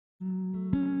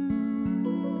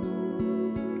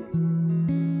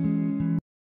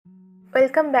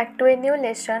Welcome back to a new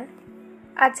lesson.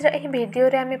 आज यह video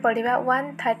रे आमे पढ़िबा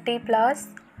 130 प्लस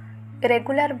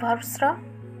रेगुलर वर्ब्स रो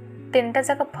तीनटा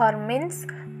जाक form means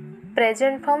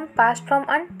present form, past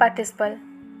form and participle.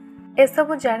 ए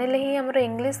सब जानिले ही हमर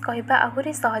इंग्लिश कहबा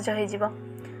आहुरी सहज हो जिवो।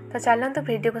 तो चलंतु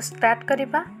वीडियो को स्टार्ट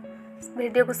करिबा।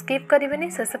 वीडियो को स्किप करिबेनी,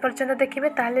 शेष पर्यंत देखिबे,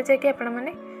 ताले जे कि आपण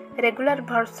माने रेगुलर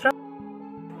वर्ब्स रो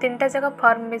तीनटा जाक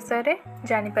फॉर्म विषय रे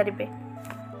जानि परिबे।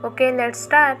 Okay, let's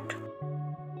start.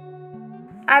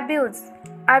 Abuse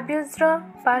abuse row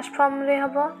past form रे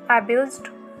हबो अब्यूज्ड,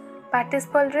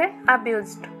 पार्टिसिपल रे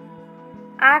abused.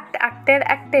 Act acted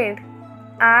acted,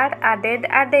 add added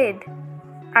added,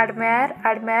 admire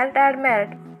admired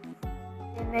admired।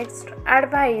 Next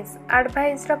advise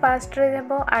advise रो पास्ट रे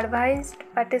हबो advised,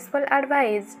 participle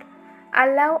advised.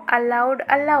 Allow allowed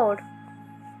allowed,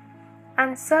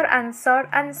 answer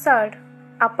answered answered,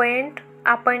 appoint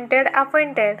appointed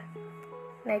appointed.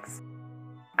 Next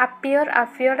appear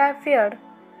appeared appeared,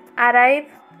 arrive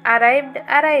arrived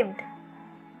arrived,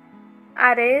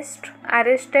 arrest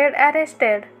arrested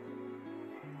arrested,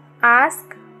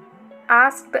 ask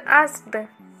asked asked,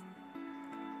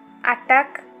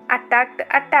 attack attacked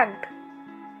attacked,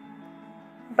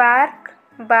 bark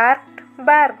barked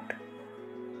barked,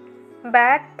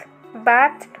 bath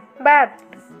bathed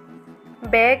bathed,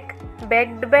 beg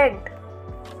begged begged।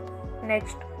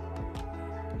 next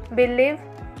believe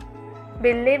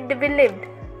believed believed,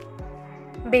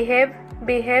 behave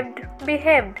behaved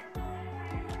behaved,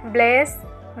 bless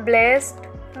blessed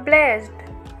blessed,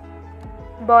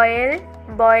 boil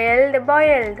boiled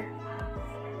boiled,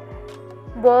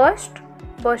 boast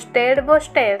boasted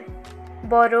boasted,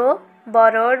 borrow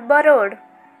borrowed borrowed,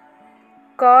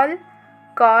 call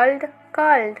called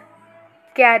called,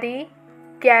 carry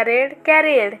carried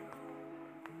carried,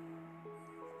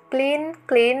 clean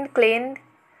cleaned cleaned,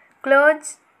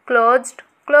 close closed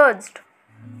closed,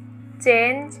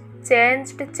 change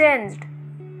changed changed,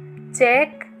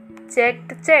 check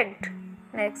checked checked।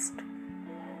 next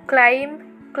climb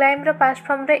climb रो past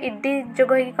form रे ED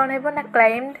जोग ही कोन हेबो ना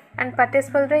climbed, and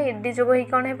participle रे ED जोग ही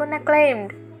कोन हेबो ना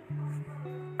climbed।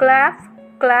 clap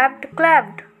clapped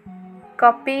clapped,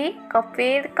 copy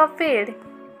copied copied,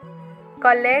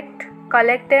 collect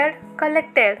collected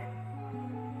collected।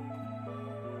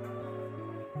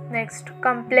 next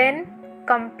complain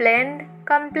complained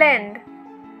complained,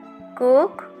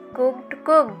 cook cooked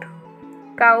cooked,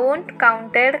 count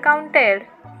counted counted,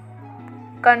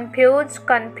 confuse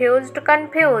confused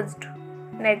confused।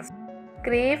 next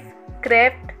grief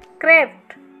crept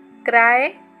crept,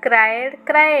 cry cried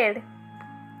cried,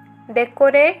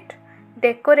 decorate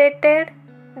decorated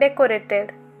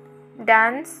decorated,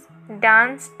 dance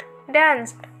danced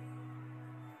danced,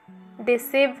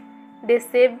 deceive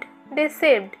deceived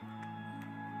deceived,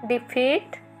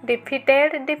 defeat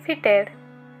defeated defeated,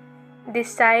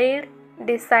 decide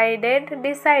decided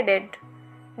decided,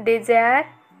 desire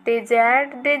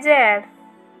desired desired,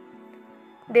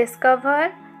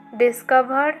 discover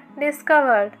discovered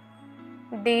discovered,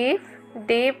 deep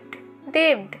dipped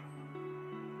dipped,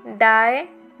 die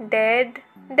dead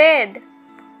dead,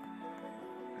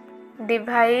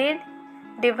 divide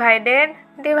divided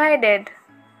divided।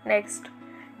 next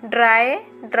dry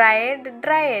dried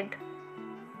dried,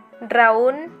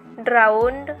 drown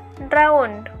drowned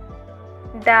drowned,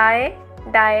 die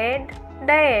died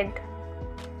died,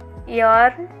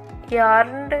 yarn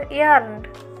yarned yarned।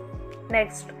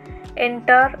 next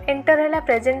enter enter है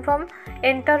present form,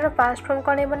 enter रो past form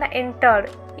कौन है ना entered,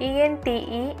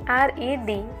 entered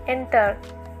enter,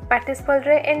 participle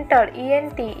रे entered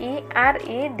entered,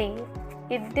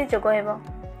 ED जोग हेबो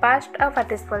past आ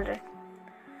participle रे।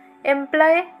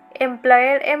 Employ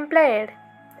employed employed,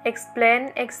 explain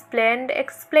explained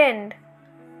explained,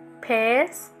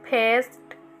 face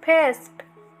faced faced।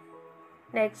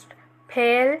 next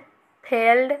fail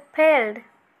failed failed,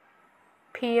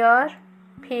 fear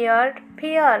feared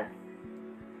fear,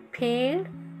 feel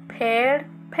failed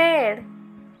failed,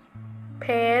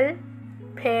 fail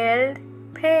failed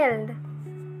failed,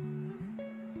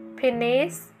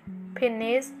 finish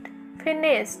finished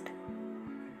finished,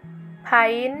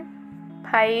 fine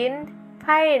find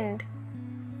find,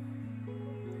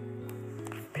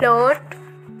 float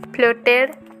floated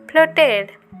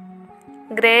floated,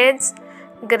 graze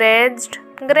grazed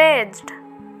grazed,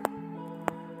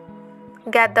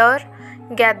 gather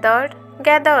gathered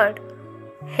gathered,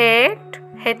 hate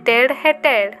hated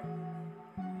hated,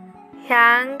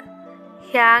 hang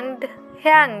hanged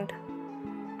hanged,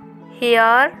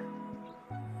 hear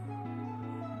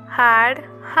hard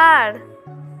hard,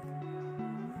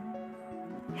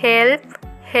 help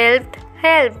helped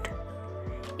helped,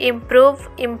 improve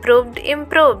improved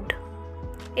improved,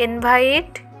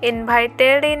 invite,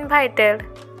 invited, invited,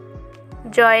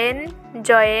 join,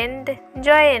 joined,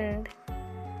 joined,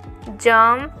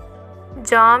 jump,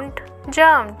 jumped,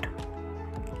 jumped,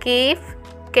 keep,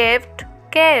 kept,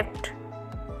 kept,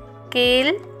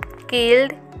 kill,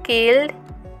 killed, killed,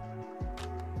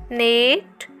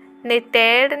 knit,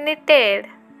 knitted, knitted,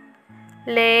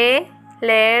 lay,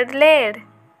 laid, laid,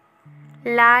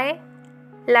 lie,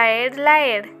 lied,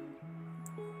 lied,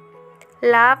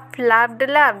 laugh, laughed,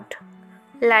 laughed,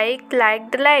 like,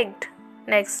 liked, liked.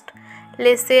 Next,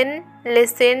 listen,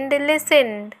 listened,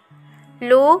 listened,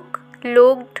 look,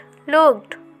 looked,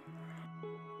 looked,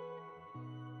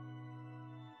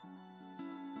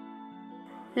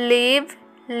 live,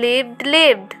 lived,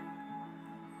 lived,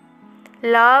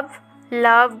 love,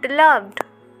 loved, loved.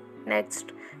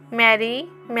 Next, marry,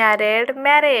 married,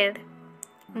 married,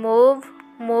 move,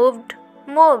 moved,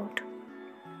 moved,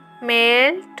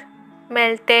 melt,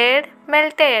 melted,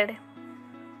 melted,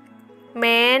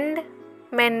 mend,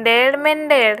 mended,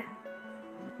 mended.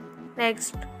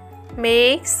 Next,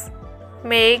 mix,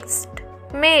 mixed,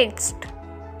 mixed,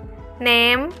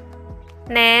 name,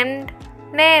 named,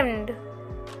 named,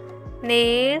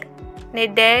 need,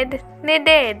 needed,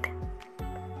 needed,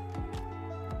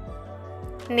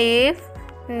 nib,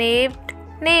 nibbed,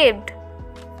 nibbed.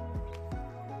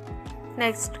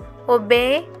 Next,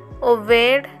 obey,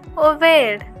 obeyed,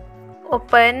 obeyed,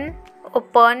 open,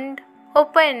 opened,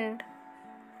 opened,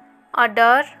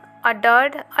 order,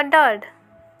 ordered, ordered,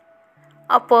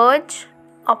 oppose,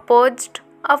 opposed,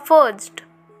 opposed,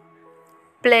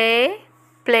 play,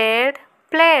 played,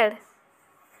 played,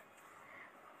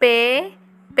 pay,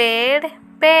 paid,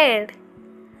 paid,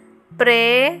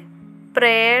 pray,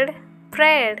 prayed,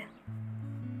 prayed,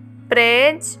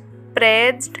 praise,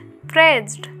 praised,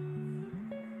 praised.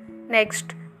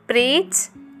 Next, preach,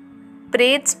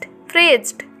 preached,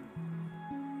 preached,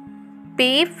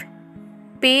 peep,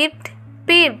 peeped,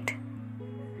 peeped,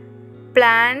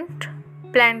 plant,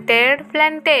 planted,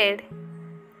 planted,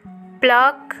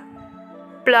 pluck,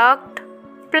 plucked,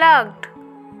 plucked,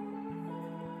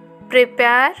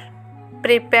 prepare,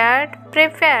 prepared,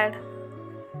 prepared,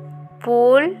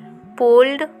 pull,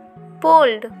 pulled,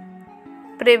 pulled,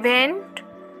 prevent,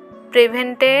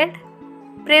 prevented,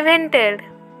 prevented,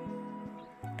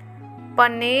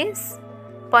 punish,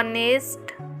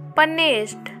 punished,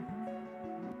 punished.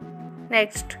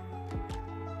 Next,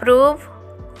 prove,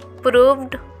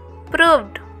 proved,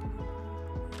 proved,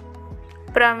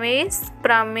 promise,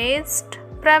 promised,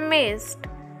 promised,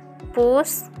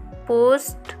 push,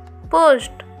 pushed,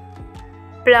 pushed,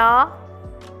 plow,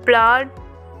 plowed,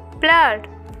 plowed.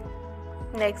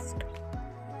 Next,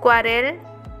 quarrel,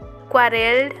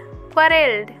 quarrelled,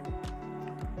 quarrelled,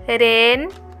 rain,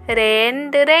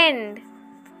 rained, rained,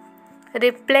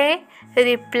 reply,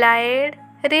 replied,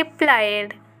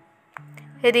 replied,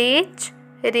 reach,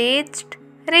 reached,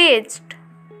 reached.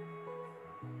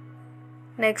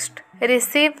 Next,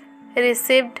 receive,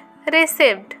 received,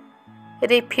 received,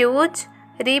 refuse,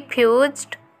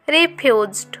 refused,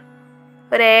 refused,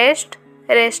 rest,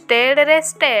 rested,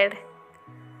 rested,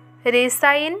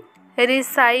 resign,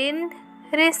 resigned,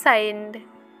 resigned.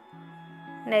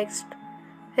 Next,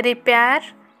 repair,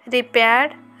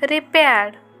 repaired,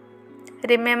 repaired,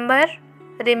 remember,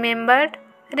 remembered,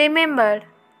 remembered,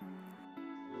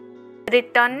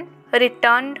 return,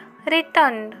 returned,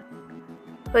 returned,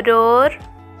 roar,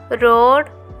 roared,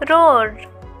 roared.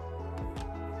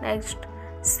 Next,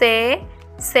 say,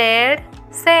 said,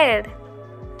 said,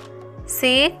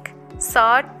 seek,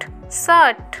 sought,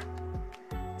 sought,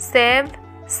 save,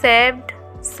 saved,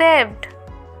 saved,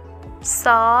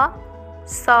 saw,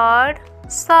 sawed,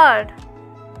 sawed.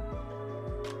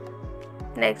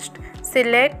 Next,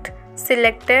 select,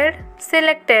 selected,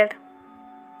 selected,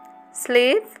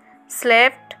 sleep,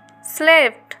 slept,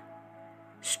 slept,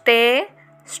 stay,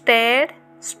 stayed,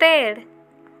 stayed,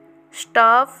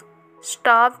 stop,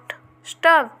 stopped,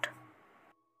 stopped,